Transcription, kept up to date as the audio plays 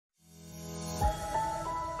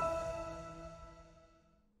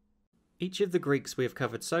Each of the Greeks we have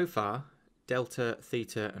covered so far, delta,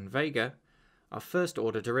 theta, and vega, are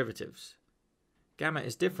first-order derivatives. Gamma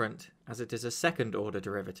is different as it is a second-order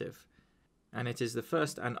derivative, and it is the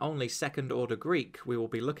first and only second-order Greek we will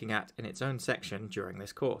be looking at in its own section during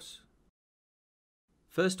this course.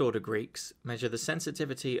 First-order Greeks measure the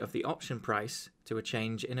sensitivity of the option price to a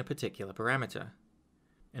change in a particular parameter.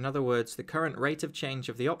 In other words, the current rate of change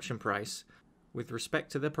of the option price with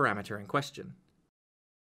respect to the parameter in question.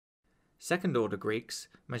 Second-order Greeks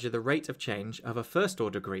measure the rate of change of a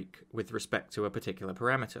first-order Greek with respect to a particular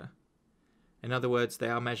parameter. In other words, they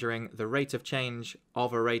are measuring the rate of change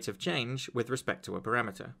of a rate of change with respect to a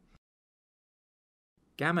parameter.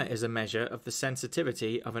 Gamma is a measure of the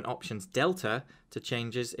sensitivity of an option's delta to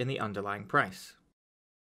changes in the underlying price.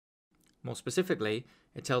 More specifically,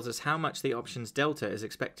 it tells us how much the option's delta is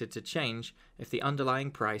expected to change if the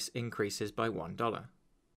underlying price increases by $1.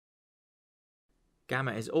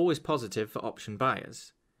 Gamma is always positive for option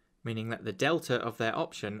buyers, meaning that the delta of their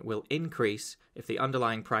option will increase if the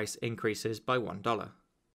underlying price increases by $1.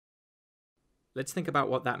 Let's think about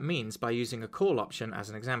what that means by using a call option as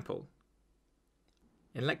an example.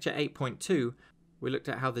 In Lecture 8.2, we looked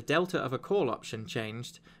at how the delta of a call option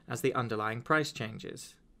changed as the underlying price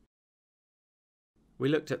changes. We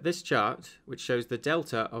looked at this chart, which shows the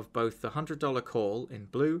delta of both the $100 call in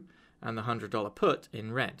blue and the $100 put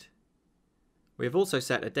in red. We have also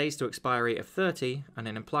set a days to expiry of 30 and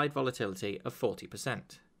an implied volatility of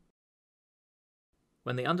 40%.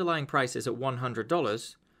 When the underlying price is at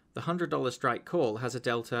 $100, the $100 strike call has a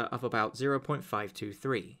delta of about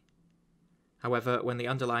 0.523. However, when the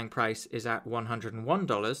underlying price is at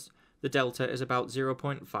 $101, the delta is about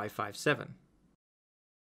 0.557.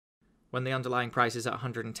 When the underlying price is at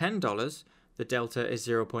 $110, the delta is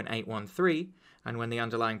 0.813, and when the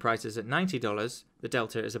underlying price is at $90, the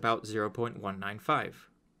delta is about 0.195.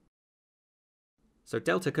 So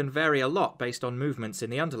delta can vary a lot based on movements in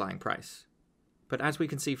the underlying price. But as we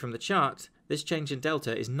can see from the chart, this change in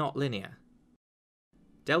delta is not linear.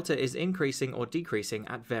 Delta is increasing or decreasing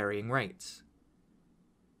at varying rates.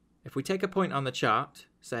 If we take a point on the chart,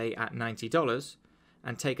 say at $90,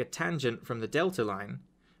 and take a tangent from the delta line,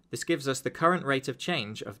 this gives us the current rate of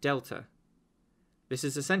change of delta. This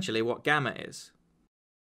is essentially what gamma is.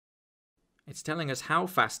 It's telling us how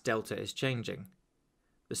fast delta is changing.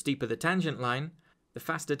 The steeper the tangent line, the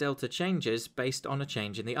faster delta changes based on a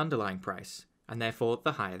change in the underlying price, and therefore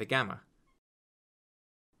the higher the gamma.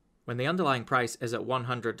 When the underlying price is at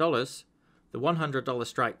 $100, the $100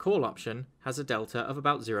 strike call option has a delta of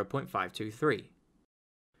about 0.523.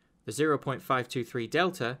 The 0.523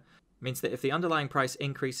 delta means that if the underlying price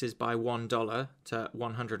increases by $1 to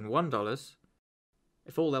 $101,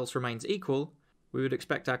 if all else remains equal, we would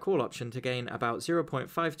expect our call option to gain about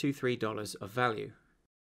 $0.523 of value.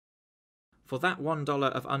 For that $1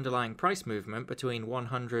 of underlying price movement between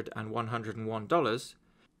 $100 and $101,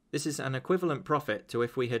 this is an equivalent profit to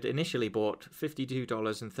if we had initially bought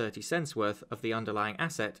 $52.30 worth of the underlying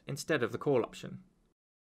asset instead of the call option.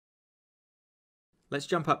 Let's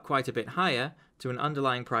jump up quite a bit higher to an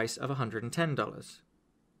underlying price of $110.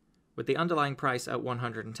 With the underlying price at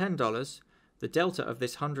 $110, the delta of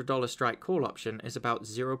this $100 strike call option is about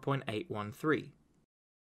 0.813.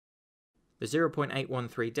 The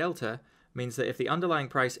 0.813 delta means that if the underlying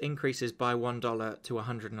price increases by $1 to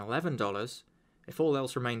 $111, if all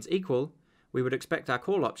else remains equal, we would expect our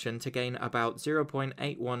call option to gain about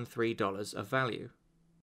 $0.813 of value.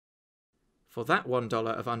 For that $1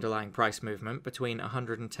 of underlying price movement between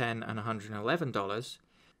 $110 and $111,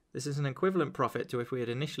 this is an equivalent profit to if we had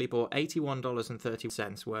initially bought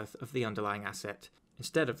 $81.30 worth of the underlying asset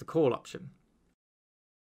instead of the call option.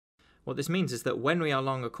 What this means is that when we are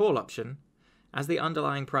long a call option, as the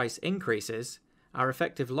underlying price increases, our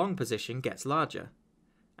effective long position gets larger,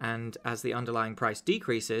 and as the underlying price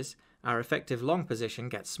decreases, our effective long position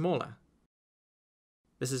gets smaller.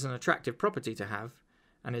 This is an attractive property to have,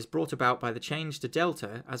 and is brought about by the change to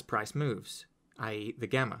delta as price moves, i.e. the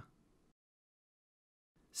gamma.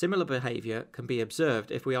 Similar behaviour can be observed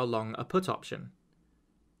if we are long a put option.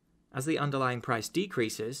 As the underlying price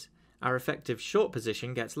decreases, our effective short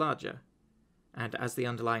position gets larger, and as the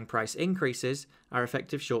underlying price increases, our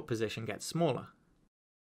effective short position gets smaller.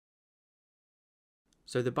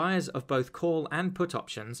 So the buyers of both call and put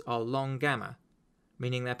options are long gamma,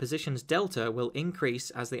 meaning their position's delta will increase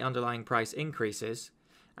as the underlying price increases,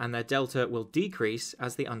 and their delta will decrease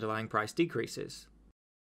as the underlying price decreases.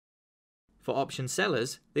 For option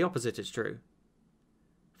sellers, the opposite is true.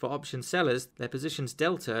 For option sellers, their position's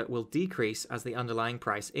delta will decrease as the underlying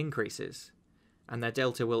price increases, and their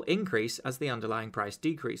delta will increase as the underlying price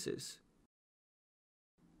decreases.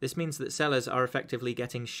 This means that sellers are effectively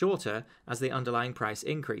getting shorter as the underlying price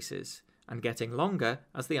increases, and getting longer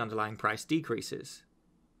as the underlying price decreases.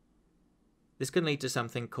 This can lead to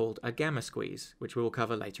something called a gamma squeeze, which we will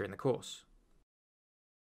cover later in the course.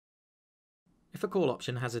 If a call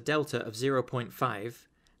option has a delta of 0.5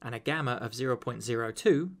 and a gamma of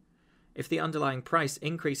 0.02, if the underlying price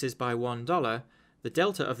increases by $1, the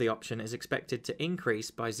delta of the option is expected to increase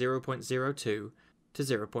by 0.02 to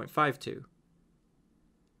 0.52.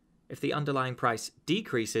 If the underlying price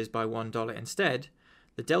decreases by $1 instead,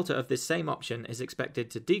 the delta of this same option is expected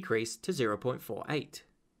to decrease to 0.48.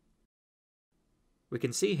 We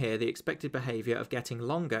can see here the expected behavior of getting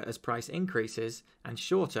longer as price increases and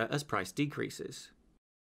shorter as price decreases.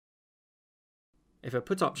 If a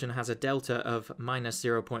put option has a delta of minus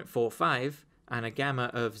 0.45 and a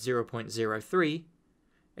gamma of 0.03,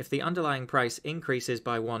 if the underlying price increases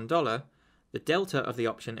by $1, the delta of the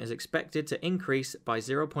option is expected to increase by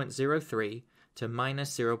 0.03 to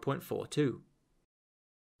minus 0.42.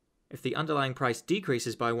 If the underlying price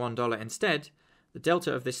decreases by $1 instead, the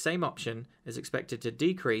delta of this same option is expected to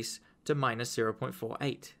decrease to minus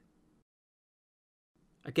 0.48.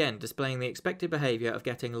 Again, displaying the expected behavior of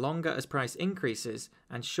getting longer as price increases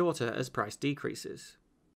and shorter as price decreases.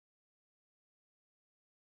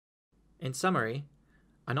 In summary,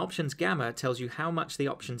 an option's gamma tells you how much the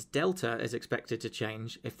option's delta is expected to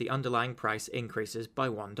change if the underlying price increases by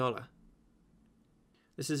 $1.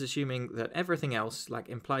 This is assuming that everything else, like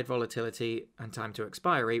implied volatility and time to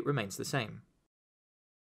expiry, remains the same.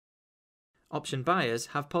 Option buyers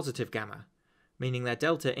have positive gamma, meaning their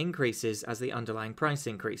delta increases as the underlying price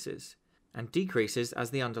increases, and decreases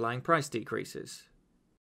as the underlying price decreases.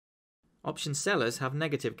 Option sellers have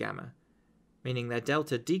negative gamma, meaning their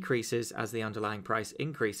delta decreases as the underlying price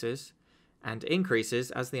increases, and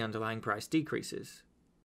increases as the underlying price decreases.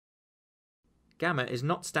 Gamma is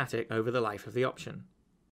not static over the life of the option.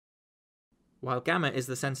 While gamma is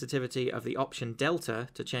the sensitivity of the option delta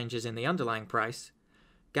to changes in the underlying price,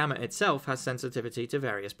 gamma itself has sensitivity to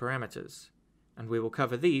various parameters, and we will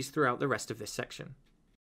cover these throughout the rest of this section.